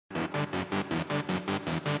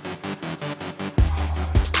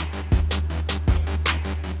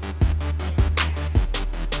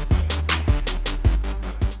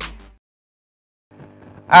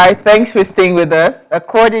All right, thanks for staying with us.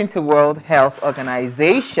 According to World Health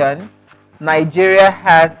Organization, Nigeria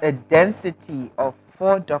has a density of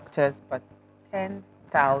 4 doctors per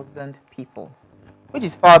 10,000 people, which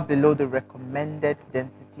is far below the recommended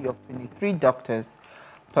density of 23 doctors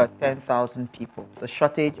per 10,000 people. The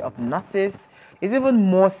shortage of nurses is even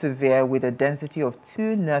more severe with a density of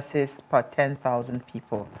 2 nurses per 10,000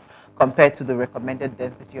 people compared to the recommended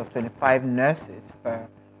density of 25 nurses per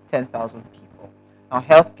 10,000 people. Now,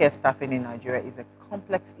 healthcare staffing in Nigeria is a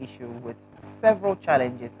complex issue with several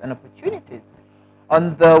challenges and opportunities.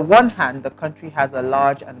 On the one hand, the country has a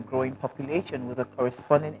large and growing population with a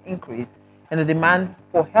corresponding increase in the demand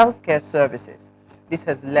for healthcare services. This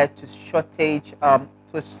has led to a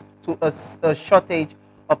shortage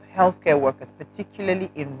of healthcare workers, particularly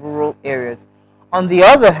in rural areas. On the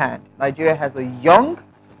other hand, Nigeria has a young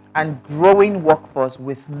and growing workforce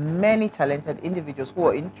with many talented individuals who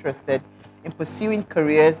are interested in pursuing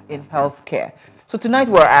careers in healthcare. So tonight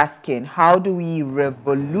we're asking, how do we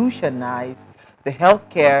revolutionize the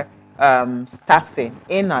healthcare staffing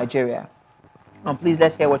in Nigeria? And please,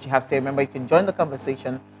 let's hear what you have to say. Remember, you can join the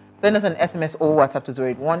conversation. Send us an SMS or WhatsApp to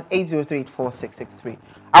 081-803-8663.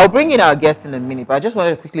 I'll bring in our guest in a minute, but I just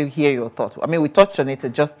wanted to quickly hear your thoughts. I mean, we touched on it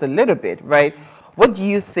just a little bit, right? What do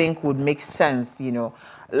you think would make sense, you know?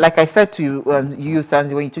 Like I said to you,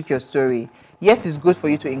 Sanzi, when you took your story, yes, it's good for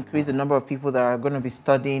you to increase the number of people that are going to be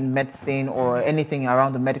studying medicine or anything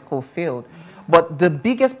around the medical field. But the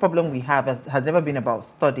biggest problem we have has never been about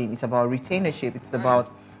studying. It's about retainership. It's about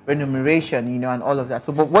remuneration, you know, and all of that.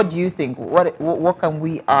 So, but what do you think? What can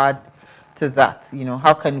we add to that? You know,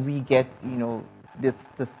 how can we get, you know, the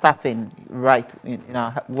staffing right in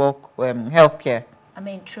our healthcare? I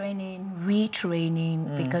mean, training,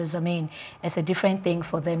 retraining, because, I mean, it's a different thing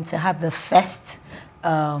for them to have the first,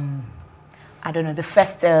 I don't know, the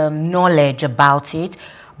first knowledge about it,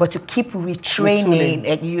 but to keep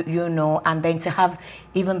retraining, you know, and then to have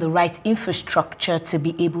even the right infrastructure to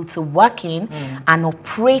be able to work in and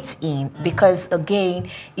operate in. Because again,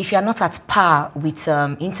 if you're not at par with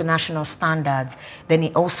international standards, then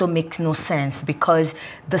it also makes no sense, because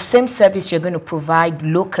the same service you're going to provide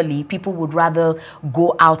locally, people would rather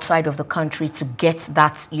go outside of the country to get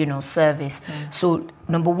that, you know, service. So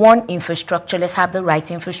number one, infrastructure. Let's have the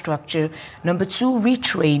right infrastructure. Number two,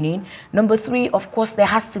 retraining. Number three, of course, there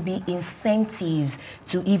has to be incentives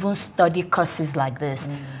to even study courses like this.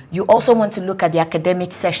 You also want to look at the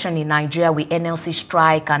academic session in Nigeria with NLC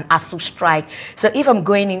strike and ASU strike. So if I'm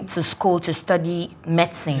going into school to study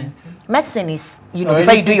medicine is, you know,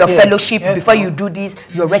 before you do your fellowship, before you do this,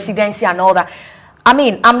 your residency and all that. I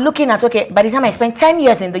mean, I'm looking at, okay, by the time I spend 10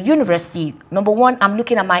 years in the university, number one, I'm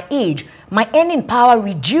looking at my age. My earning power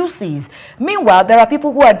reduces. Meanwhile, there are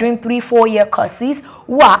people who are doing 3-4 year courses,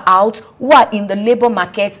 who are out, who are in the labor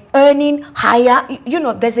market, earning higher. You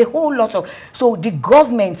know, there's a whole lot of... So the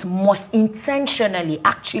government must intentionally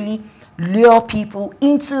actually lure people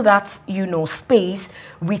into that, you know, space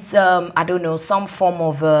with, I don't know, some form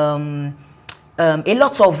of... a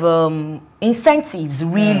lot of incentives,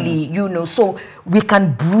 really, you know, so we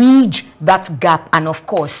can bridge that gap. And of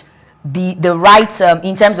course, the right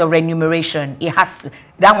in terms of remuneration, it has to,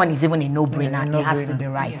 that one is even a no-brainer. It has to be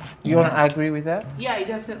right. Yeah. You want to agree with that? Yeah, I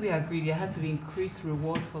definitely agree. There has to be increased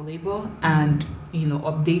reward for labor and, you know,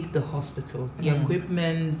 update the hospitals, the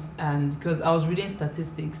equipments, and because I was reading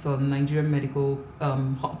statistics on Nigerian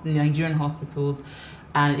Nigerian hospitals.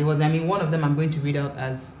 And it was, I mean, one of them I'm going to read out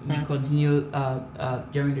as we continue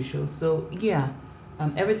during the show. So, yeah,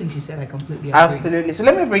 everything she said, I completely agree. Absolutely. So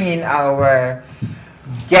let me bring in our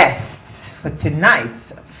guest for tonight.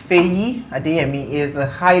 Feyi Adeyemi is a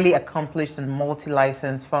highly accomplished and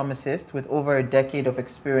multi-licensed pharmacist with over a decade of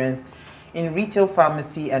experience in retail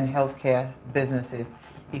pharmacy and healthcare businesses.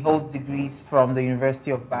 He holds degrees from the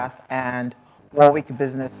University of Bath and Warwick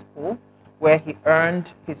Business School, where he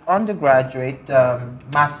earned his undergraduate,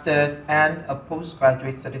 master's, and a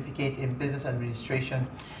postgraduate certificate in business administration.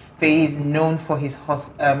 Feyi is known for his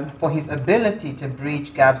ability to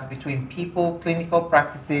bridge gaps between people, clinical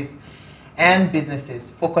practices, and businesses,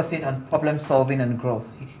 focusing on problem solving and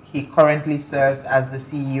growth. He currently serves as the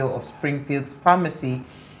CEO of Springfield Pharmacy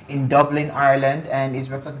in Dublin, Ireland, and is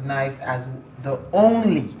recognized as the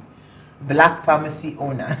only Black pharmacy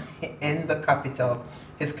owner in the capital.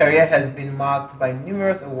 His career has been marked by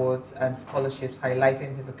numerous awards and scholarships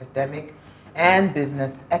highlighting his academic and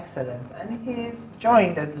business excellence. And he's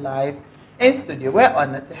joined us live in studio. We're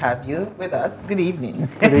honored to have you with us. Good evening.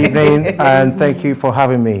 Good evening, and thank you for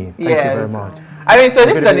having me. Thank you very much. I mean, so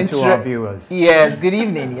this is an intro to our viewers. Yes, good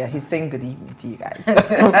evening. Yeah, he's saying good evening to you guys.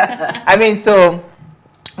 I mean, so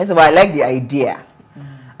first of all, I like the idea.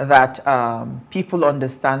 that people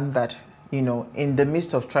understand that, you know, in the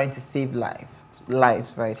midst of trying to save lives,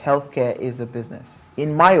 right, healthcare is a business.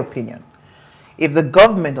 In my opinion, if the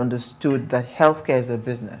government understood that healthcare is a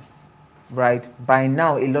business, right, by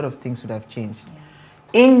now a lot of things would have changed.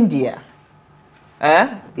 Yeah. India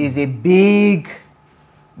is a big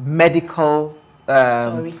medical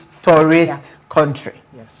tourist yeah. country.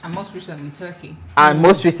 Yes. And most recently Turkey. And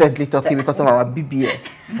most recently Turkey because of our BBA.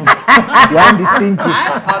 Behind the scenes.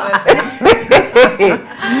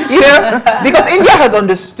 You know, because India has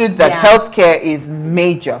understood that yeah. healthcare is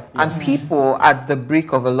major and people at the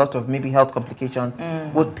brink of a lot of maybe health complications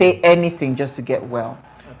would pay anything just to get well.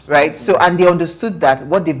 Absolutely. Right? So, and they understood that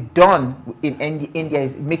what they've done in India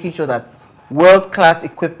is making sure that world-class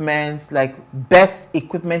equipment, like best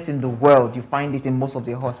equipment in the world, you find it in most of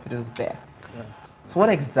the hospitals there. Yeah. So what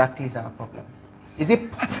exactly is our problem? Is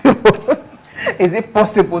it possible? Is it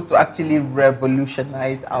possible to actually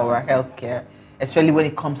revolutionize our healthcare, especially when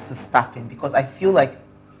it comes to staffing? Because I feel like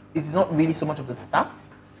it's not really so much of the staff,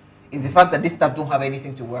 it's the fact that this staff don't have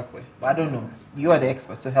anything to work with. But I don't know. You are the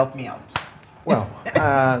expert, so help me out. Well,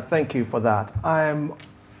 thank you for that.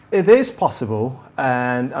 It is possible,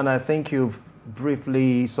 and I think you've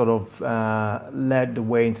briefly sort of led the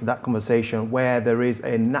way into that conversation where there is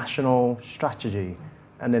a national strategy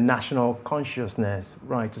and a national consciousness,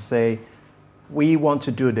 right, to say we want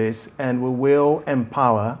to do this and we will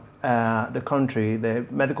empower the country, the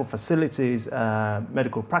medical facilities,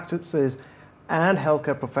 medical practices, and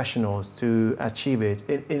healthcare professionals to achieve it.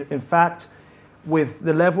 In fact, with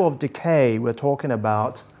the level of decay we're talking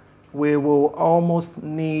about, we will almost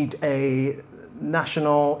need a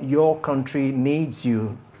national, your country needs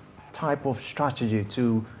you type of strategy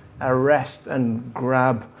to arrest and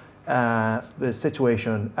grab the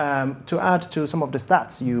situation. To add to some of the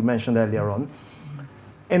stats you mentioned earlier on,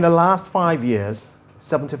 in the last 5 years,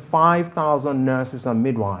 75,000 nurses and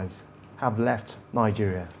midwives have left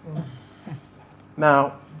Nigeria.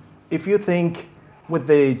 Now, if you think with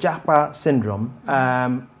the Japa syndrome,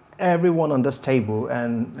 everyone on this table,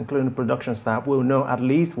 and including the production staff, will know at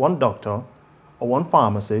least one doctor or one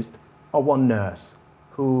pharmacist or one nurse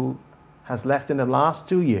who has left in the last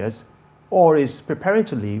 2 years or is preparing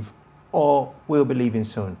to leave or will be leaving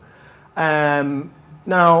soon.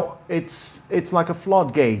 Now, it's like a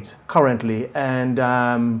floodgate currently, and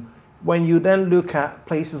when you then look at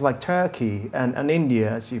places like Turkey and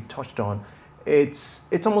India, as you've touched on, it's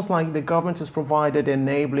almost like the government has provided an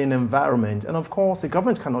enabling environment. And of course, the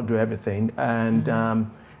government cannot do everything. And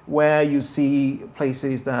where you see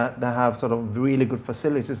places that have sort of really good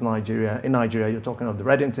facilities in Nigeria, you're talking of the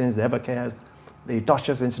Reddingtons, the Evercares, the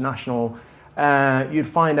Dutchess International, you'd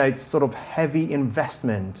find that it's sort of heavy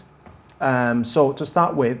investment. So to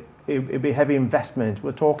start with, it'd be heavy investment.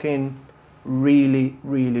 We're talking really,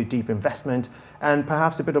 really deep investment and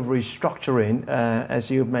perhaps a bit of restructuring,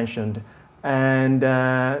 as you've mentioned. And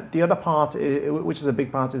the other part, which is a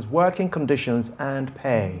big part, is working conditions and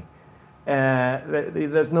pay.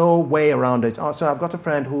 There's no way around it. So I've got a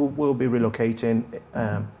friend who will be relocating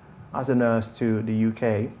as a nurse to the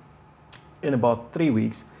UK in about 3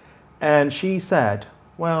 weeks. And she said,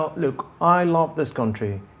 well, look, I love this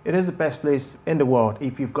country. It is the best place in the world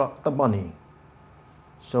if you've got the money.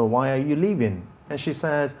 So why are you leaving? And she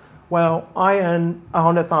says, well, I earn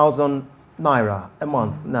 100,000 Naira a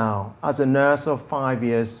month now as a nurse of 5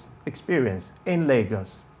 years experience in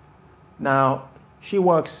Lagos. Now, she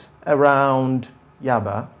works around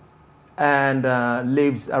Yaba and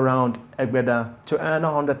lives around Egbeda to earn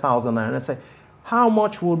 100,000 Naira. And I say, how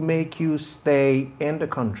much would make you stay in the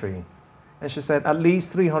country? And she said, at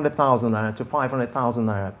least 300,000 Naira to 500,000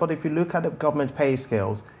 Naira. But if you look at the government pay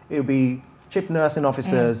scales, it will be chief nursing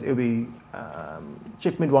officers, it will be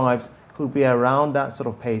chief midwives who will be around that sort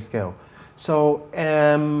of pay scale. So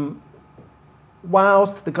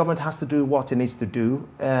whilst the government has to do what it needs to do,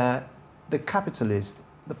 the capitalist,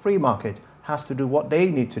 the free market, has to do what they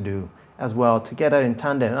need to do as well together in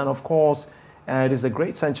tandem. And of course, it is a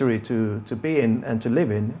great century to be in and to live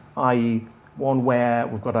in, i.e. one where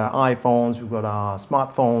we've got our iPhones, we've got our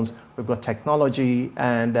smartphones, we've got technology,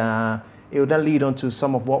 and it will then lead on to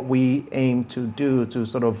some of what we aim to do to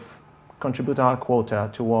sort of contribute our quota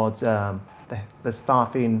towards the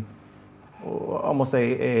staffing, almost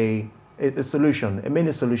a solution, a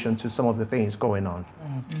mini solution to some of the things going on.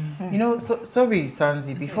 You know, sorry,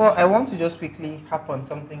 Sanzi, before I want to just quickly hop on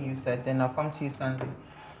something you said, then I'll come to you, Sanzi.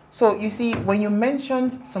 So you see, when you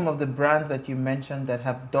mentioned some of the brands that you mentioned that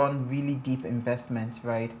have done really deep investments,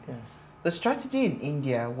 right? Yes. The strategy in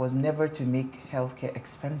India was never to make healthcare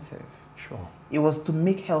expensive. Sure. It was to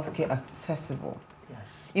make healthcare accessible. Yes.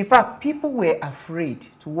 In fact, people were afraid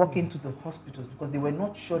to walk into the hospitals because they were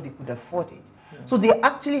not sure they could afford it. Yes. So they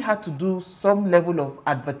actually had to do some level of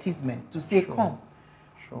advertisement to say, Sure. come.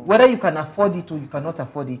 Sure. Whether you can afford it or you cannot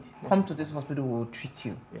afford it, come to this hospital, we will treat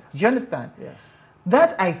you. Yes. Do you understand? Yes.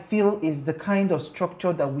 That, I feel, is the kind of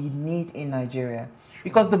structure that we need in Nigeria.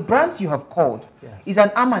 Because the brands you have called Yes. is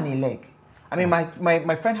an arm and a leg. I mean, Yes.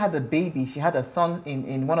 my friend had a baby. She had a son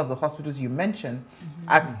in one of the hospitals you mentioned.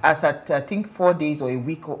 As at, I think, 4 days or a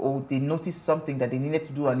week or old, they noticed something that they needed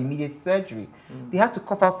to do an immediate surgery. They had to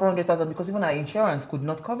cover 400,000 because even our insurance could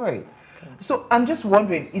not cover it. So I'm just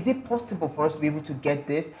wondering, is it possible for us to be able to get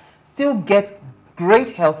this, still get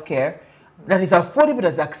great health care that is affordable,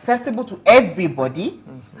 that's accessible to everybody,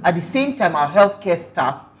 at the same time our healthcare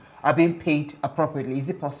staff are being paid appropriately? Is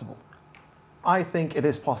it possible? I think it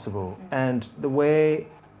is possible, and the way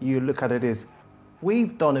you look at it is,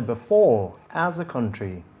 we've done it before as a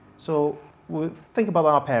country. So we think about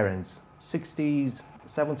our parents, 60s,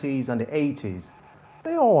 70s, and the 80s.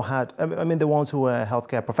 They all had, I mean, the ones who were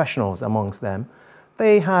healthcare professionals amongst them,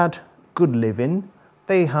 they had good living,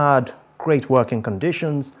 they had great working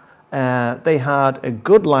conditions, they had a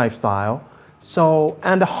good lifestyle. So,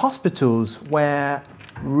 and the hospitals were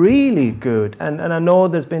really good. And I know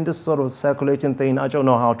there's been this sort of circulating thing, I don't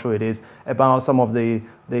know how true it is, about some of the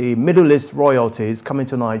Middle East royalties coming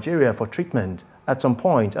to Nigeria for treatment at some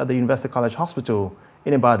point at the University College Hospital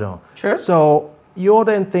in Ibadan. Sure. So you're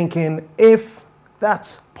then thinking, if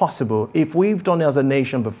that's possible, if we've done it as a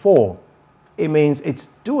nation before, it means it's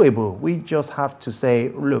doable. We just have to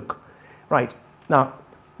say, look, right, now,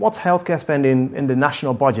 what's healthcare spending in the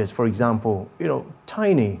national budget, for example? You know,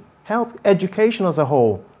 tiny. Health education as a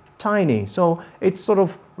whole, tiny. So it's sort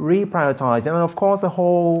of reprioritized. And of course, the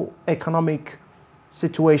whole economic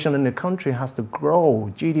situation in the country has to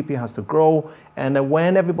grow. GDP has to grow. And then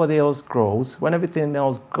when everybody else grows, when everything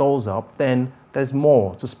else goes up, then there's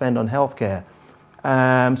more to spend on healthcare.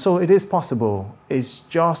 So it is possible. It's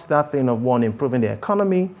just that thing of, one, improving the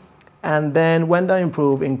economy. And then when they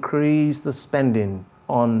improve, increase the spending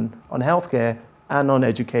on healthcare and on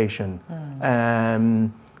education.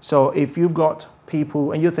 So if you've got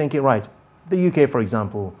people, and you're thinking, right, the UK, for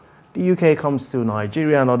example, the UK comes to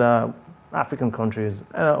Nigeria and other African countries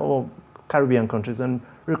or Caribbean countries and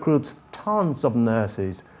recruits tons of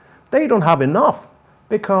nurses. They don't have enough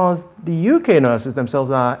because the UK nurses themselves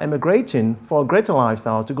are emigrating for a greater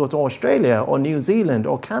lifestyle to go to Australia or New Zealand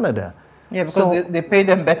or Canada. Yeah, because they pay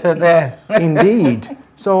them better there. Indeed.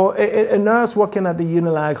 So a nurse working at the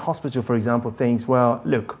Unilag hospital, for example, thinks, well,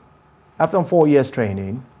 look, I've done 4 years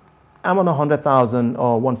training. I'm on 100,000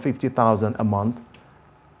 or 150,000 a month.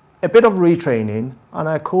 A bit of retraining, and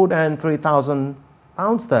I could earn 3,000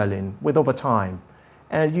 pounds sterling with overtime.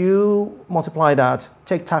 And you multiply that,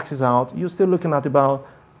 take taxes out, you're still looking at about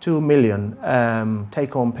 2 million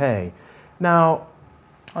take-home pay. Now,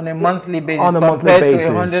 on a monthly basis, on a monthly compared basis,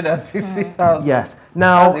 to 150,000. Yes.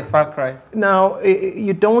 Now, that's a far cry. Now,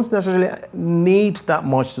 you don't necessarily need that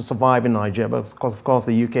much to survive in Nigeria, because of course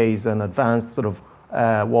the UK is an advanced sort of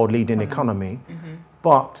world-leading economy.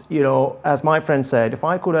 But, you know, as my friend said, if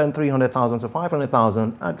I could earn 300,000 to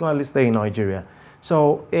 500,000, I'd gladly stay in Nigeria.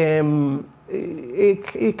 So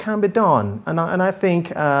it can be done. And I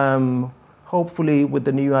think hopefully with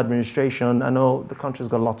the new administration, I know the country's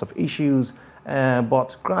got lots of issues,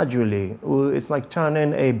 but gradually, it's like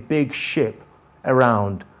turning a big ship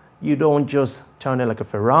around. You don't just turn it like a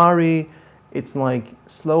Ferrari. It's like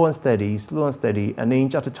slow and steady, an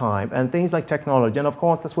inch at a time, and things like technology. And of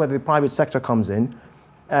course, that's where the private sector comes in.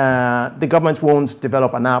 The government won't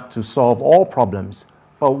develop an app to solve all problems,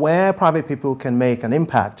 but where private people can make an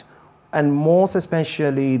impact, and most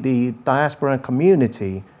especially the diaspora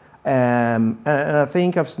community. And I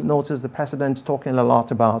think I've noticed the president talking a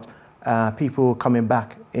lot about people coming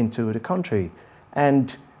back into the country.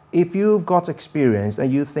 And if you've got experience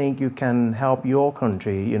and you think you can help your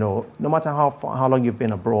country, you know, no matter how long you've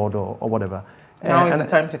been abroad or whatever. Now is the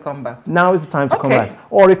time to come back. Now is the time to come back.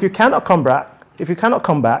 Or if you cannot come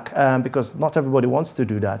back, because not everybody wants to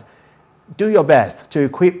do that, do your best to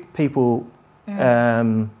equip people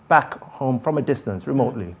back home from a distance,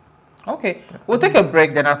 remotely. Okay, we'll take a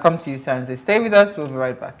break, then I'll come to you, Sanzi. Stay with us, we'll be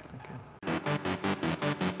right back.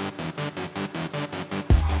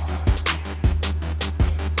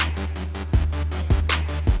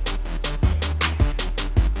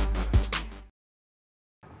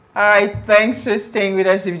 All right, thanks for staying with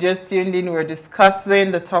us. If you just tuned in, we're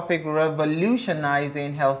discussing the topic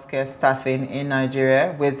revolutionizing healthcare staffing in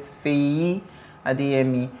Nigeria with Feyi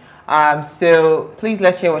Adeyemi. So please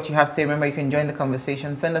let's hear what you have to say. Remember, you can join the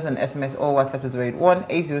conversation. Send us an SMS or WhatsApp to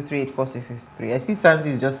 081-803-84663. I see Sanzi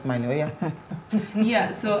is just smiling. Oh, yeah.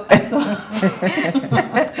 Yeah, so I saw.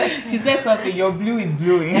 She said something. Your blue is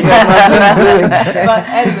bluing. But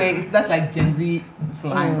anyway, that's like Gen Z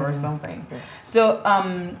slang or something. So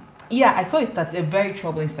yeah, I saw a very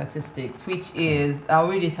troubling statistics, which is, I'll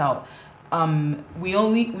read it out. We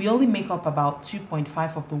only make up about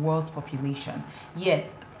 2.5 of the world's population,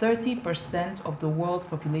 yet 30% of the world's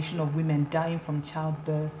population of women dying from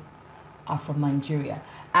childbirth are from Nigeria.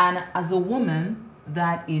 And as a woman,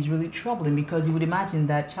 that is really troubling, because you would imagine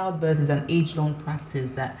that childbirth is an age-long practice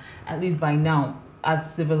that, at least by now,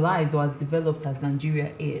 as civilized or as developed as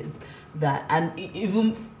Nigeria is, that, and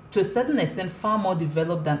even to a certain extent far more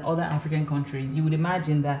developed than other African countries, you would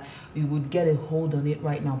imagine that we would get a hold on it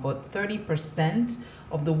right now. But 30%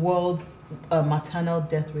 of the world's maternal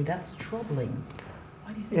death rate, that's troubling.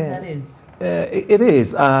 Why do you think that is? It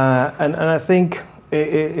is, and I think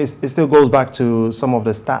it still goes back to some of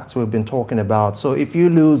the stats we've been talking about. So if you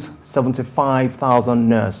lose 75,000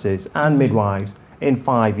 nurses and midwives in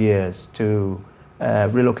 5 years to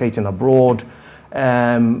relocating abroad,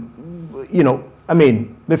 you know, I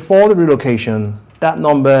mean, before the relocation, that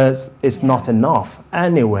number is not enough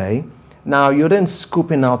anyway. Now you're then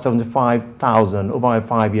scooping out 75,000 over a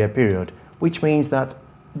 5-year period, which means that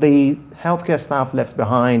the healthcare staff left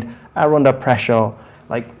behind are under pressure.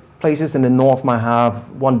 Like places in the north might have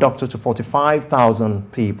one doctor to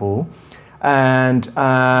 45,000 people. And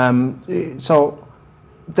so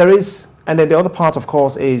there is, and then the other part, of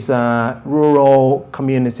course, is rural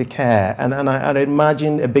community care. And I'd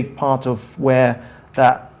imagine a big part of where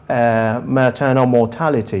that maternal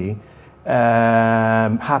mortality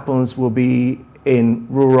happens will be in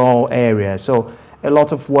rural areas. So a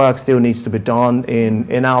lot of work still needs to be done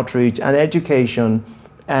in outreach and education,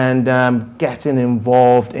 and getting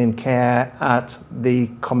involved in care at the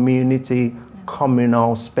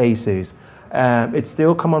communal spaces. It's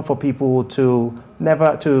still common for people to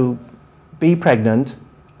never to be pregnant,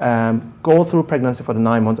 go through pregnancy for the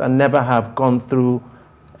 9 months and never have gone through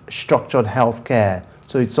structured health care.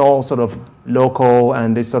 So it's all sort of local,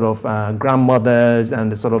 and this sort of grandmothers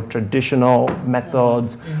and the sort of traditional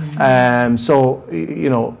methods. So, you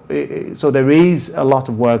know, so there is a lot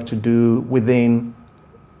of work to do within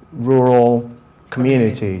rural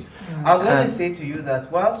communities. I was going to say to you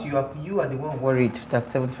that whilst you are the one worried that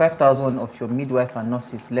 75,000 of your midwife and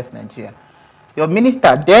nurses left Nigeria, your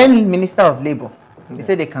minister, then Minister of Labour, they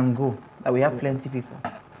said they can go, that we have plenty people.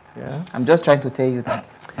 Yes. I'm just trying to tell you that.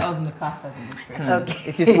 That was in the past administration. Okay.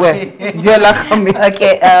 It is where.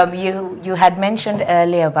 Okay, you had mentioned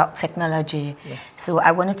earlier about technology. Yes. So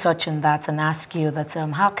I want to touch on that and ask you that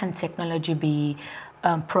how can technology be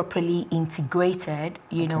properly integrated,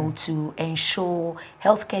 you know, to ensure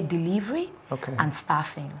healthcare delivery and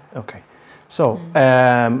staffing? Okay. So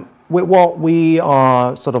with what we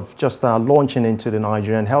are sort of just launching into the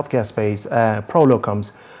Nigerian healthcare space,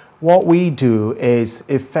 ProLocums, what we do is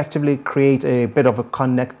effectively create a bit of a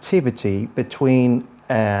connectivity between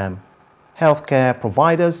healthcare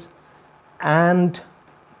providers and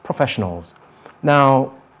professionals.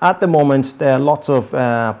 Now, at the moment, there are lots of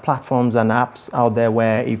platforms and apps out there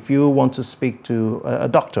where if you want to speak to a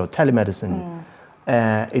doctor, telemedicine,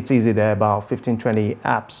 it's easy. There are about 15, 20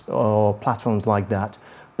 apps or platforms like that.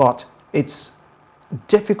 But it's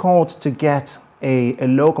difficult to get a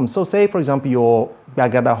locum. So say, for example, you're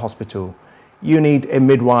Bagada Hospital. You need a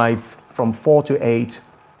midwife from 4 to 8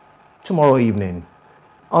 tomorrow evening.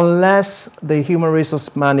 Unless the human resource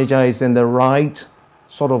manager is in the right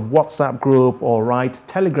sort of WhatsApp group or right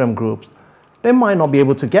Telegram groups, they might not be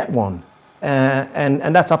able to get one.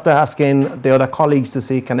 And that's after asking the other colleagues to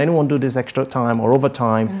see, can anyone do this extra time or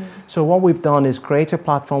overtime? So what we've done is create a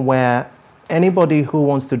platform where anybody who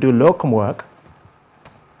wants to do locum work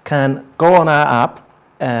can go on our app,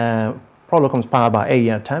 ProLocums powered by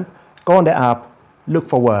AER Temp, go on the app, look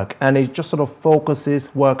for work, and it just sort of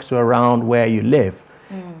works around where you live.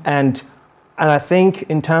 And I think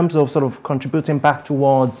in terms of sort of contributing back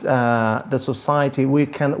towards the society,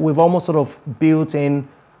 we've almost sort of built in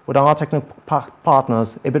with our technical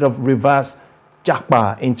partners a bit of reverse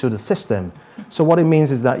Japa into the system. So what it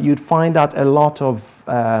means is that you'd find out a lot of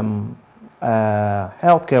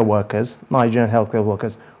healthcare workers, Nigerian healthcare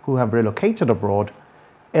workers who have relocated abroad.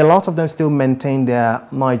 A lot of them still maintain their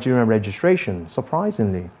Nigerian registration,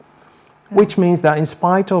 surprisingly, which means that in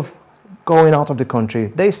spite of going out of the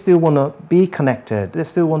country, they still want to be connected. They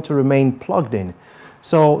still want to remain plugged in.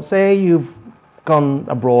 So say you've gone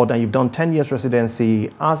abroad and you've done 10 years residency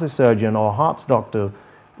as a surgeon or a heart doctor,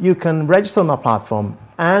 you can register on our platform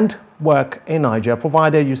and work in Nigeria,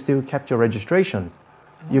 provided you still kept your registration.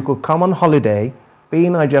 You could come on holiday, be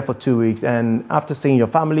in Nigeria for 2 weeks, and after seeing your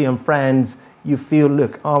family and friends, you feel,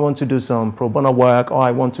 look, I want to do some pro bono work, or I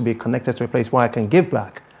want to be connected to a place where I can give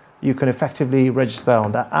back. You can effectively register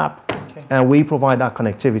on that app, and we provide that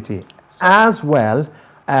connectivity. As well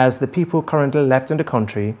as the people currently left in the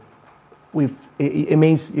country, it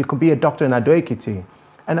means you could be a doctor in Ado-Ekiti.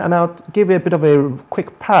 And I'll give you a bit of a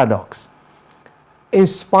quick paradox. In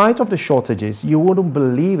spite of the shortages, you wouldn't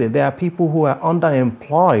believe it, there are people who are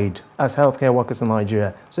underemployed as healthcare workers in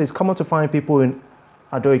Nigeria. So it's common to find people in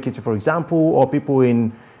Ado-Ekiti, for example, or people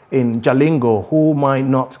in Jalingo who might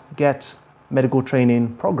not get medical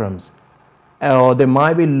training programs. Or they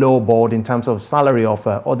might be lowballed in terms of salary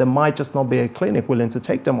offer, or there might just not be a clinic willing to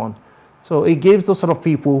take them on. So it gives those sort of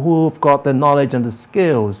people who've got the knowledge and the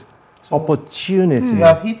skills opportunity. You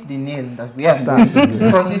have hit the nail that we have done.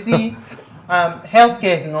 Because you see,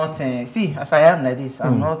 healthcare is not, see, as I am like this,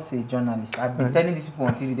 I'm not a journalist. I've been telling these people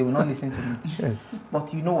on TV, they will not listen to me. Yes.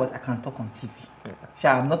 But you know what, I can talk on TV.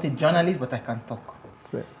 Sure, I'm not a journalist, but I can talk.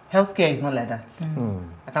 Healthcare is not like that.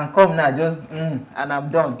 I can come now, just, and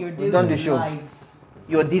I'm done. We've done the show. Lives.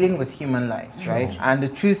 You're dealing with human lives, right? And the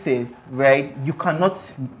truth is, right, you cannot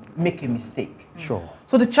make a mistake. Sure.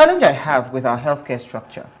 So the challenge I have with our healthcare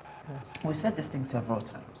structure, we've said this thing several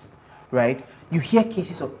times, right? You hear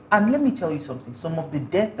cases of, and let me tell you something, some of the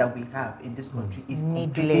death that we have in this country is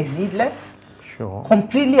completely needless, Sure.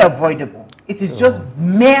 completely avoidable. It is just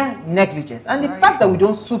mere negligence. And the fact that we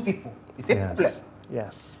don't sue people is a problem.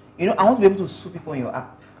 Yes. You know, I want to be able to sue people in your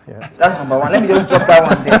app. Yeah. That's number one. Let me just drop that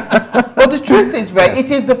one there. But the truth is, right,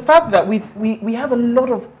 it is the fact that we have a lot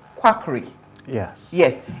of quackery. Yes.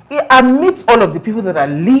 Yes. Amidst all of the people that are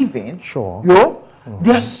leaving, Sure. you know,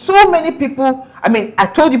 there are so many people. I mean, I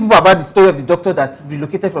told you people about the story of the doctor that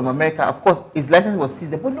relocated from America. Of course, his license was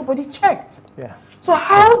seized, but nobody checked. Yeah. So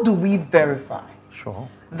how do we verify Sure.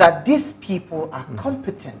 that these people are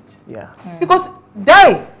competent? Yes. Because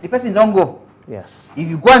the person don't go. Yes. If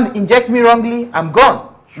you go and inject me wrongly, I'm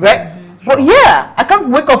gone, right? But yeah, I can't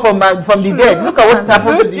wake up from the dead. Look at what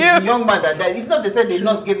happened to the young man that died. It's not they said the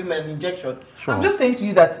nurse gave him an injection. Sure. I'm just saying to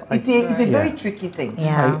you that it's a very tricky thing.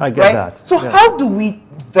 Yeah. I get Right? that. So Yeah. how do we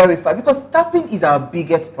verify? Because staffing is our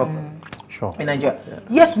biggest problem Sure. in Nigeria.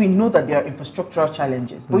 Yes, we know that there are infrastructural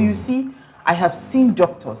challenges, but you see, I have seen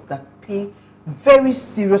doctors that pay very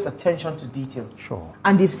serious attention to details. Sure.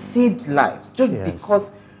 And they've saved lives just Yes.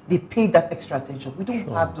 because they paid that extra attention. We don't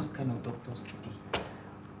have those kind of doctors today.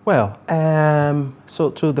 Well, so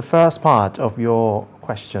to the first part of your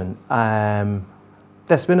question,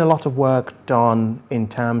 there's been a lot of work done in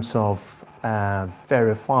terms of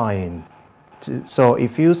verifying. So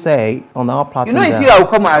if you say on our platform, You know, I will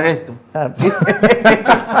come and arrest you.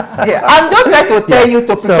 yeah, I'm just trying to tell you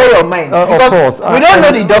to prepare your mind. of Because course, we don't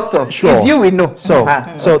know the doctor. sure. It's you we know. So,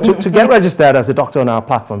 to get registered as a doctor on our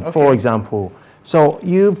platform, for example, so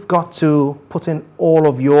you've got to put in all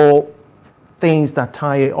of your things that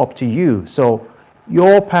tie it up to you. So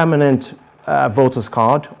your permanent voter's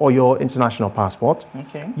card or your international passport,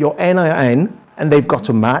 your NIN, and they've got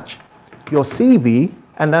to match, your CV,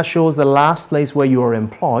 and that shows the last place where you were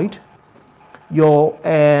employed, your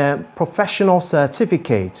professional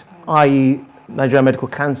certificate, i.e. Nigeria Medical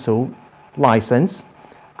Council license,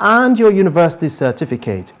 and your university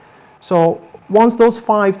certificate. So once those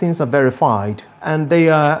 5 things are verified and they've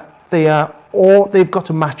got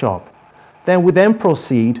to match up, then we then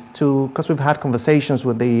proceed to, because we've had conversations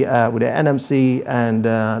with the NMC and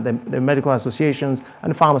the medical associations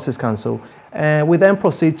and the Pharmacists Council, we then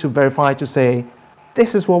proceed to verify to say,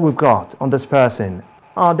 this is what we've got on this person.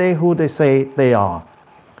 Are they who they say they are?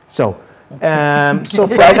 So, so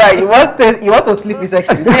for you want to sleep a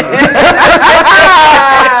second.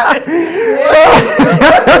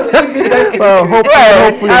 well,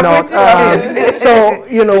 hopefully not. So,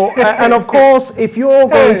 you know, and of course, if you're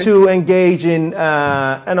going to engage in,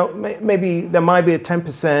 maybe there might be a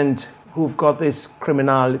 10% who've got this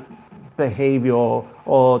criminal behavior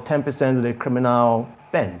or 10% of the criminal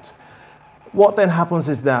bent. What then happens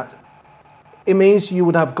is that it means you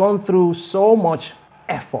would have gone through so much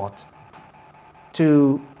effort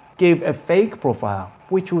to give a fake profile,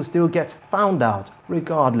 which will still get found out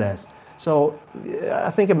regardless. So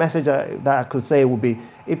I think a message that I could say would be,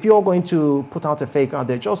 if you're going to put out a fake out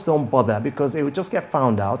there, just don't bother, because it will just get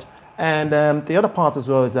found out. And the other part as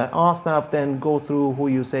well is that our staff then go through who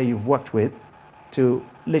you say you've worked with to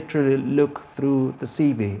literally look through the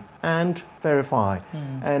CV and verify.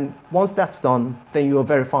 And once that's done, then you are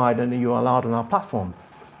verified and then you're allowed on our platform.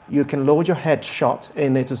 You can load your headshot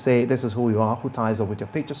in it to say this is who you are, who ties up with your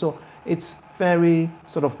picture. So it's very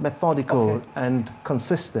sort of methodical and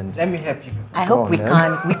consistent. Let me help you. I hope we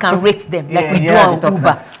can rate them like we do yeah, on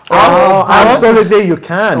Uber. Oh, absolutely, you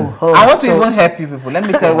can. I want to even help you people. Let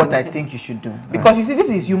me tell you what I think you should do. Because you see, this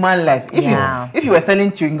is human life. If you were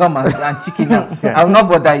selling chewing gum and chicken now, I will not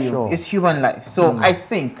bother you. Sure. It's human life. So I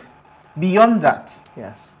think beyond that,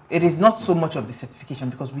 yes, it is not so much of the certification,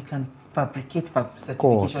 because we can fabricate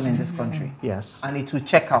certification in this country. Yes. And it will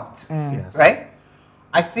check out. Yes. Right?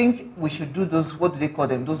 I think we should do those, what do they call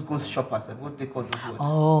them? Those ghost shoppers. What do they call those words?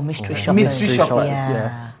 Oh, mystery shoppers. Mystery shoppers.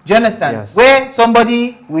 Yes. Do you understand? Yes. Where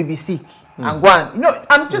somebody will be sick and go on. You know,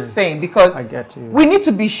 I'm just saying, because I get you. we need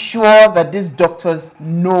to be sure that these doctors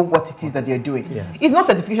know what it is that they're doing. Yes. It's not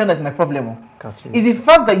certification that's my problem. Got you. It's the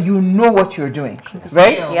fact that you know what you're doing.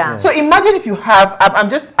 Right? Yeah. So imagine if you have, I'm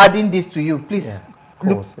just adding this to you. Please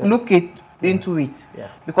look it into it,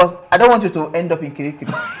 because I don't want you to end up in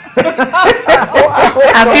Kirikiri.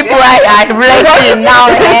 And people are racing now.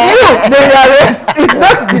 They arrest. It's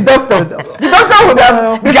not the doctor. The doctor would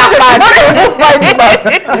have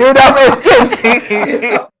you would have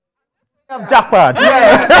escaped. Jackpot.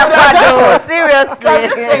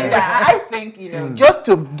 Seriously. I think, just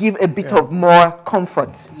to give a bit of more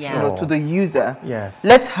comfort, to the user. Yes.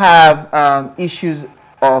 Let's have issues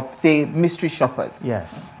of, say, mystery shoppers.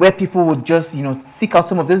 Yes. Where people would just, seek out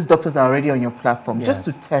some of these doctors that are already on your platform, just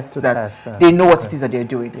to test that they know what it is that they're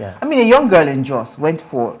doing. Yeah. I mean, a young girl in Jos went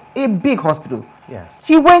for a big hospital. Yes.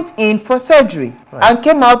 She went in for surgery and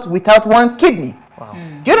came out without one kidney. Wow.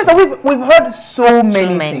 Do you understand? We've heard so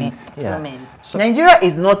many things. So many. Nigeria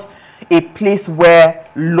is not a place where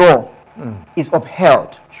law is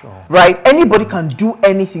upheld. Sure. Right? Anybody can do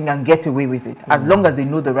anything and get away with it, as long as they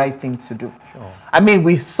know the right thing to do. Sure. I mean,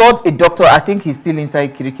 we saw a doctor, I think he's still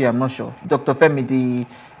inside Kirikiri, I'm not sure. Dr. Femi, the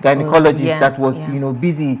gynecologist that was,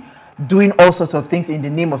 busy doing all sorts of things in the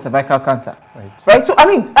name of cervical cancer. Right? So, I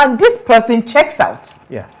mean, and this person checks out.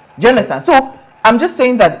 Yeah. Do you understand? So, I'm just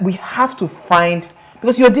saying that we have to find,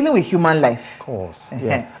 because you're dealing with human life. Of course.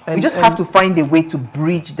 We just have to find a way to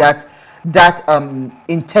bridge that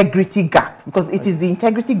integrity gap, because it is the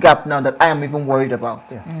integrity gap now that I am even worried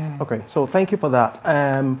about. Okay, so thank you for that.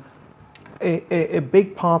 A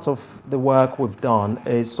big part of the work we've done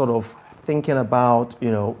is sort of thinking about,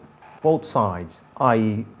 both sides,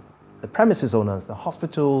 i.e. the premises owners, the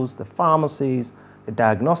hospitals, the pharmacies, the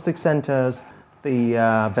diagnostic centers, the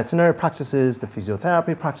veterinary practices, the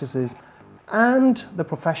physiotherapy practices, and the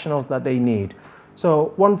professionals that they need.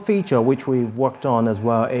 So one feature which we've worked on as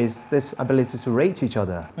well is this ability to rate each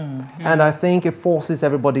other. And I think it forces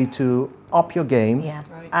everybody to up your game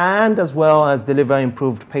and as well as deliver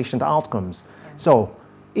improved patient outcomes. So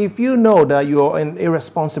if you know that you're an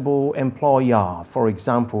irresponsible employer, for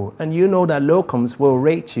example, and you know that locums will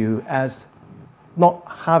rate you as not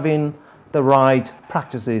having the right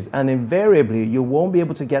practices, and invariably you won't be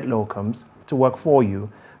able to get locums to work for you,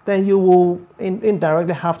 then you will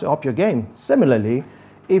indirectly have to up your game. Similarly,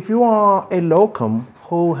 if you are a locum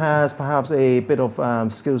who has perhaps a bit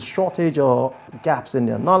of skills shortage or gaps in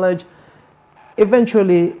their knowledge,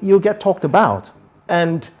 eventually you'll get talked about.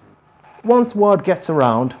 And once word gets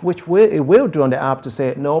around, which it will do on the app to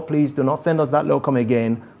say, no, please do not send us that locum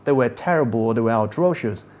again, they were terrible, they were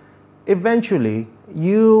atrocious. Eventually,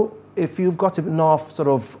 if you've got enough sort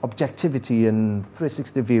of objectivity and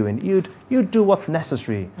 360 viewing, you'd do what's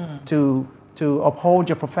necessary to uphold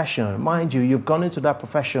your profession. Mind you, you've gone into that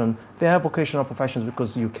profession, they are vocational professions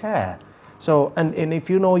because you care. So, and if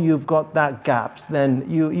you know you've got that gaps, then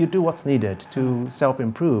you do what's needed to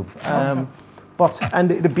self-improve. And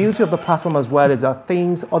the beauty of the platform as well is that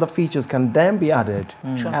other features can then be added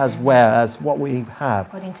as well as what we have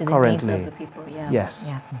according to the currently. needs of the people. Yes.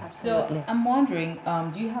 Absolutely. So I'm wondering,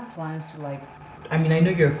 do you have plans to I mean, I know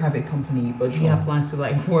you're a private company, but do you have plans to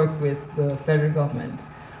work with the federal government?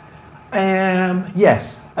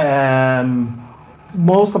 Yes.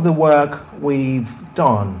 Most of the work we've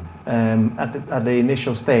done at the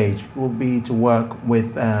initial stage will be to work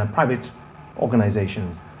with private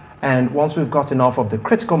organizations. And once we've got enough of the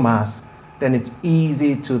critical mass, then it's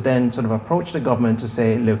easy to then sort of approach the government to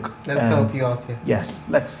say, look, let's help you out here. Yes,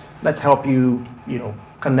 let's help you,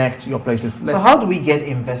 connect your places. So how do we get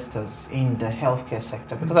investors in the healthcare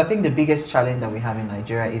sector? Because I think the biggest challenge that we have in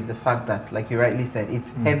Nigeria is the fact that, like you rightly said, it's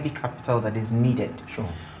heavy capital that is needed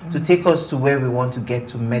to take us to where we want to get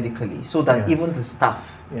to medically, so that even the staff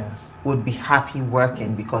would be happy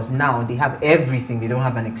working, because now they have everything. They don't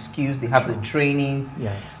have an excuse. They have the trainings,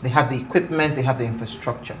 they have the equipment, they have the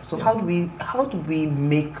infrastructure. So how do we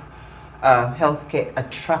make healthcare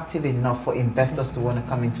attractive enough for investors to want to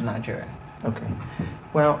come into Nigeria? Okay.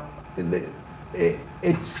 Well,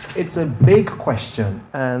 it's a big question,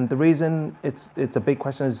 and the reason it's a big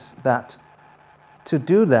question is that to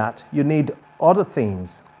do that you need other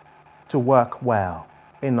things to work well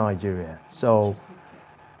in Nigeria. So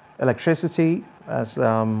electricity, as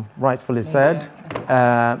rightfully said,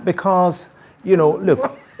 because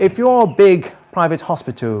look, if you're a big private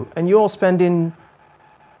hospital and you're spending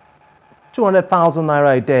 200,000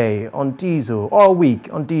 naira a day on diesel or a week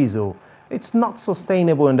on diesel, it's not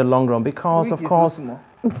sustainable in the long run because, of course,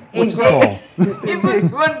 which is small.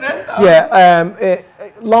 Yeah,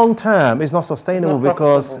 long term it's not sustainable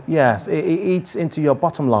because yes, it eats into your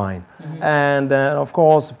bottom line, and of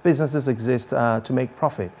course businesses exist to make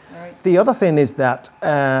profit. Right. The other thing is that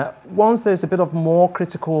once there's a bit of more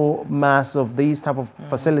critical mass of these type of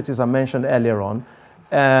facilities I mentioned earlier on,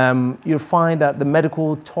 you'll find that the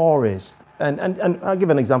medical tourists, and I'll give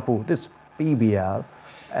an example, this BBL,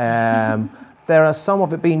 there are some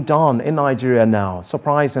of it being done in Nigeria now,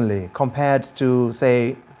 surprisingly, compared to,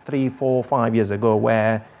 say, 3, 4, 5 years ago,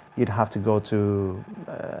 where you'd have to go to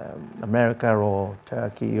America or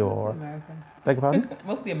Turkey or... American. Beg your pardon?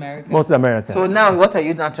 Mostly American. Mostly American. So now, what are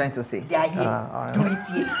you now trying to say? The idea, do it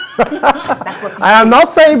here. That's what I am not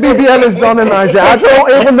saying BBL is done in Nigeria. I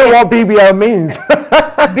don't even know what BBL means.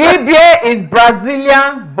 BBL is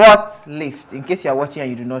Brazilian butt lift, in case you are watching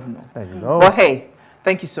and you do not know. There you go. But hey,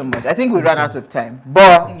 thank you so much. I think we ran out of time.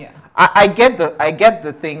 But Yeah. I get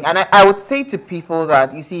the thing, and I would say to people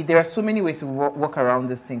that, you see, there are so many ways to work around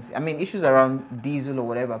these things. I mean, issues around diesel or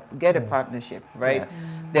whatever, get a partnership, right? Yes.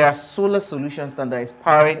 There are solar solutions that is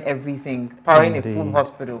powering everything, powering Indeed. a full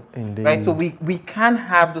hospital, Indeed. right? So we can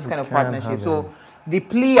have those kind of can partnerships. have So the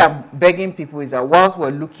plea I'm begging people is that whilst we're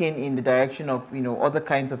looking in the direction of other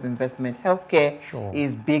kinds of investment, healthcare Sure.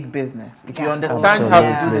 is big business. If you Yeah. understand how to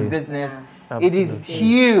do the Absolutely. business, Yeah. it is Absolutely.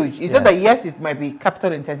 huge. It's not that Yes. yes, it might be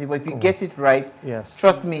capital intensive, but if you Of get course. it right, Yes.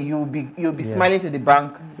 trust me, you'll be Yes. smiling to the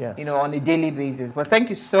bank, Yes. on a daily basis. But thank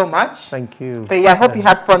you so much. Thank you. Faye, I hope you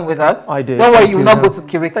had fun with us. I did. Don't worry, Thank you will you. not go to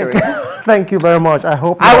Kirikiri. Thank you very much. I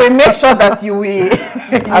hope I not. will make sure that you will,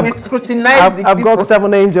 you will scrutinize the I've people. got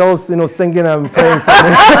 7 angels, singing and praying for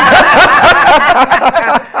me.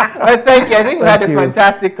 Well, thank you. I think we had a Thank you.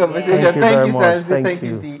 fantastic conversation. Thank you very much. Sansi. Thank Thank you,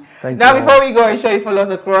 you. Dee. Thank Now, you before all. we go, ensure you follow us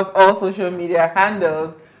across all social media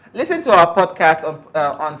handles. Listen to our podcast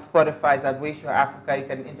on Spotify. It's at Wayshow Africa. You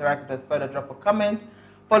can interact with us further, drop a comment.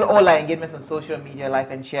 Follow all our engagements on social media,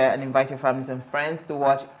 like and share, and invite your families and friends to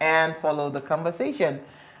watch and follow the conversation.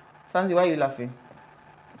 Sansi, why are you laughing?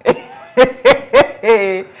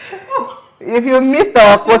 If you missed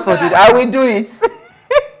our quote for today, I will do it.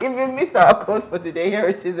 If you missed our quote for today, here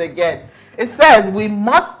it is again. It says, we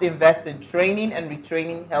must invest in training and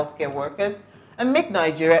retraining healthcare workers and make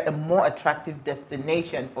Nigeria a more attractive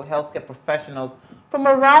destination for healthcare professionals from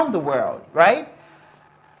around the world, right?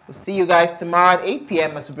 We'll see you guys tomorrow at 8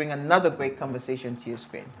 p.m. as we bring another great conversation to your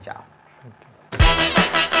screen. Ciao.